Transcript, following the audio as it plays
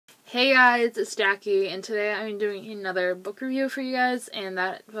Hey guys, it's Jackie, and today I'm doing another book review for you guys, and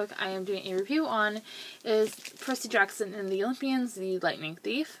that book I am doing a review on is Percy Jackson and the Olympians, The Lightning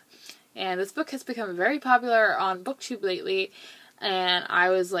Thief. And this book has become very popular on BookTube lately, and I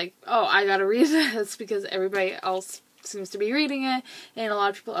was like, oh, I gotta read this because everybody else seems to be reading it, and a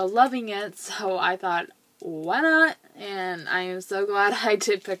lot of people are loving it, so I thought, why not? And I am so glad I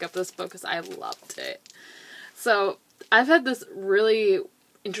did pick up this book because I loved it. So, I've had this really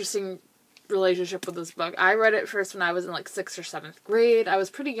interesting relationship with this book. I read it first when I was in like 6th or 7th grade. I was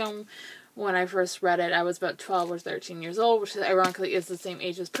pretty young when I first read it. I was about 12 or 13 years old, which ironically is the same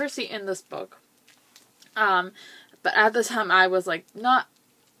age as Percy in this book. But at the time I was like not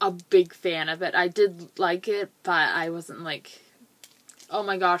a big fan of it. I did like it, but I wasn't like, oh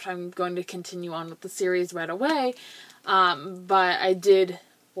my gosh, I'm going to continue on with the series right away. But I did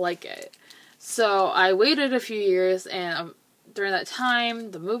like it. So I waited a few years, and during that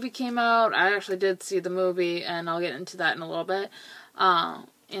time, the movie came out. I actually did see the movie, and I'll get into that in a little bit.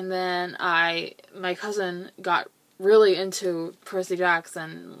 And then my cousin got really into Percy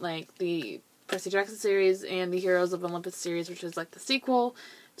Jackson, like the Percy Jackson series and the Heroes of Olympus series, which is like the sequel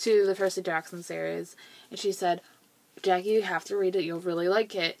to the Percy Jackson series. And she said, Jackie, you have to read it. You'll really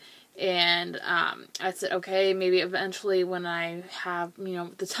like it. And I said, okay, maybe eventually when I have,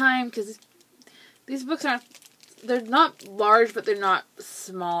 the time, because these books they're not large, but they're not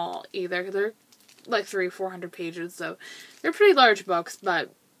small either. They're like 300-400 pages, so they're pretty large books,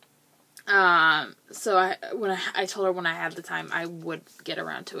 but so I told her when I had the time, I would get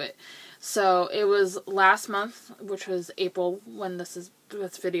around to it. So it was last month, which was April, when this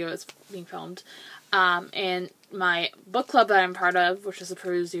video is being filmed, and my book club that I'm part of, which is the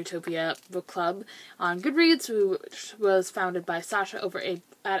Peruse Utopia book club on Goodreads, which was founded by Sasha over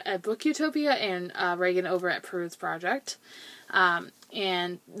at Book Utopia and Reagan over at Peruse Project,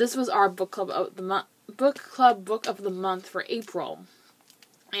 and this was our book club book of the month for April,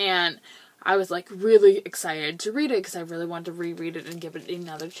 and I was like really excited to read it because I really wanted to reread it and give it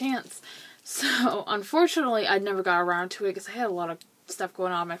another chance. So unfortunately, I never got around to it because I had a lot of stuff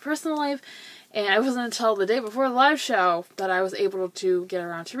going on in my personal life, and it wasn't until the day before the live show that I was able to get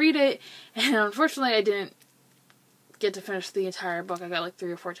around to read it, and unfortunately I didn't get to finish the entire book. I got like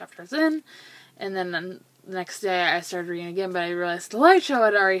 3 or 4 chapters in, and then the next day I started reading again, but I realized the live show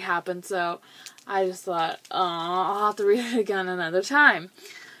had already happened, so I just thought, oh, I'll have to read it again another time.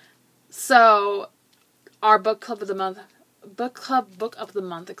 So, our book of the month, for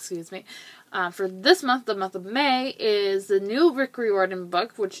this month, the month of May, is the new Rick Riordan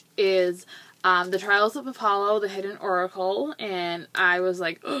book, which is The Trials of Apollo, the Hidden Oracle, and I was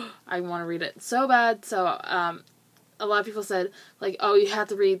like, oh, I want to read it so bad. So a lot of people said, like, oh, you have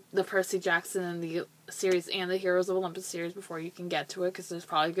to read the Percy Jackson and the series and the Heroes of Olympus series before you can get to it, because there's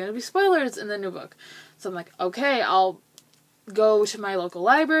probably going to be spoilers in the new book. So I'm like, okay, I'll go to my local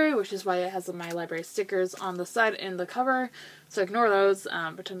library, which is why it has my library stickers on the side and the cover, so ignore those,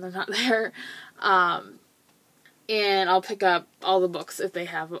 pretend they're not there, and I'll pick up all the books if they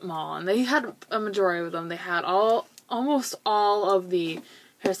have them all, and they had a majority of them. They had almost all of the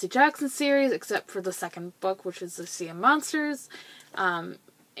Percy Jackson series, except for the second book, which is the Sea of Monsters, and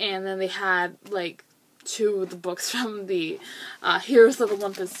then they had, like, 2 of the books from the Heroes of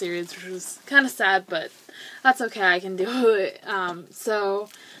Olympus series, which was kind of sad, but that's okay, I can do it. So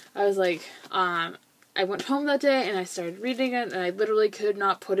I was like, I went home that day and I started reading it, and I literally could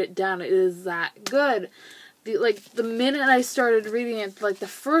not put it down. It is that good. The minute I started reading it, like the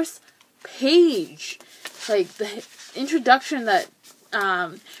first page, like the introduction that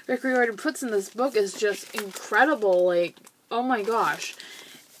Rick Riordan puts in this book is just incredible. Like, oh my gosh.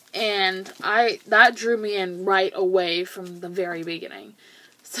 And that drew me in right away from the very beginning.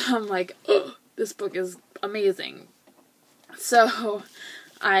 So I'm like, oh, this book is amazing. So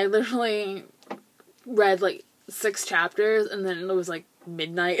I literally read like 6 chapters, and then it was like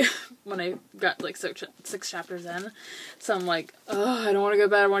midnight when I got like 6 chapters in. So I'm like, oh, I don't want to go to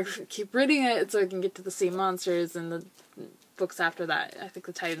bed. I want to keep reading it so I can get to the Sea Monsters and the books after that. I think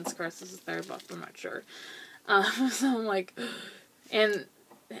the Titan's Curse is the 3rd book, I'm not sure. So I'm like, and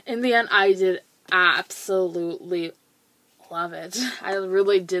in the end, I did absolutely love it. I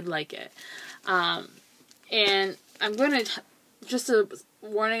really did like it. And I'm going to, just a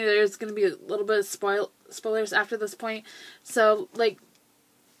warning, there's going to be a little bit of spoilers after this point. So, like,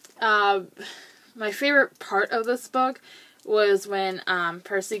 my favorite part of this book was when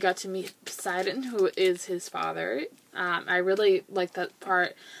Percy got to meet Poseidon, who is his father. I really liked that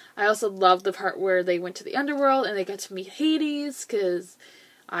part. I also loved the part where they went to the underworld and they got to meet Hades, because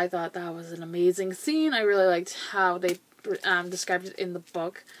I thought that was an amazing scene. I really liked how they described it in the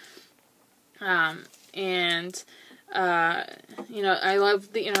book. You know, I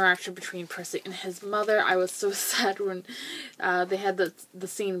love the interaction between Percy and his mother. I was so sad when they had the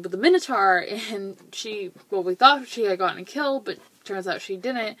scene with the Minotaur, and we thought she had gotten killed, but turns out she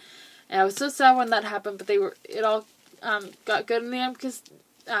didn't. And I was so sad when that happened, but it all got good in the end because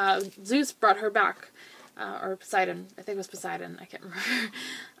Zeus brought her back, or Poseidon. I think it was Poseidon. I can't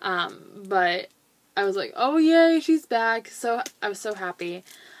remember. But I was like, oh yay, she's back. So I was so happy.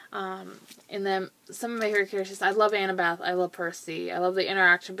 And then some of my favorite characters, I love Annabeth, I love Percy, I love the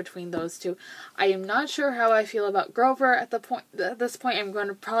interaction between those two. I am not sure how I feel about Grover at this point. I'm going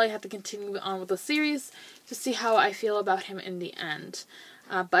to probably have to continue on with the series to see how I feel about him in the end.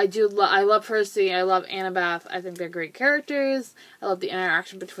 But I love Percy, I love Annabeth, I think they're great characters, I love the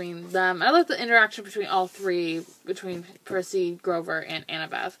interaction between them, I love the interaction between all three, between Percy, Grover, and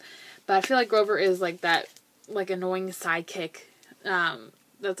Annabeth. But I feel like Grover is like that, like, annoying sidekick,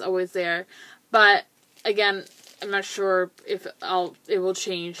 that's always there. But again, I'm not sure if it will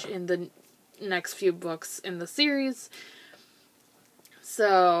change in the next few books in the series.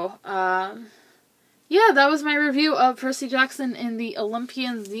 So, yeah, that was my review of Percy Jackson and the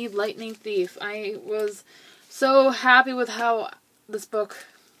Olympians, the Lightning Thief. I was so happy with how this book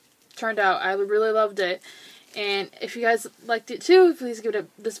turned out. I really loved it. And if you guys liked it too, please give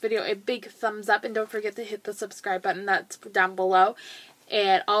this video a big thumbs up, and don't forget to hit the subscribe button that's down below.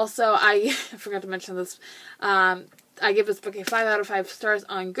 And also, I forgot to mention this, I give this book a 5 out of 5 stars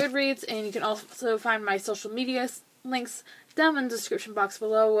on Goodreads, and you can also find my social media links down in the description box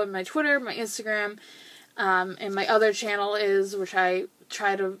below, with my Twitter, my Instagram, and my other channel which I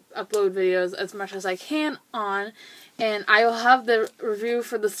try to upload videos as much as I can on. And I will have the review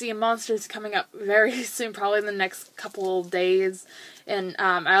for the Sea of Monsters coming up very soon, probably in the next couple days. And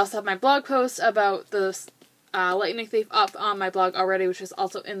I also have my blog post about the Lightning Thief up on my blog already, which is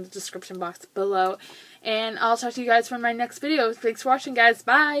also in the description box below. And I'll talk to you guys for my next video. Thanks for watching, guys.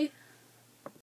 Bye!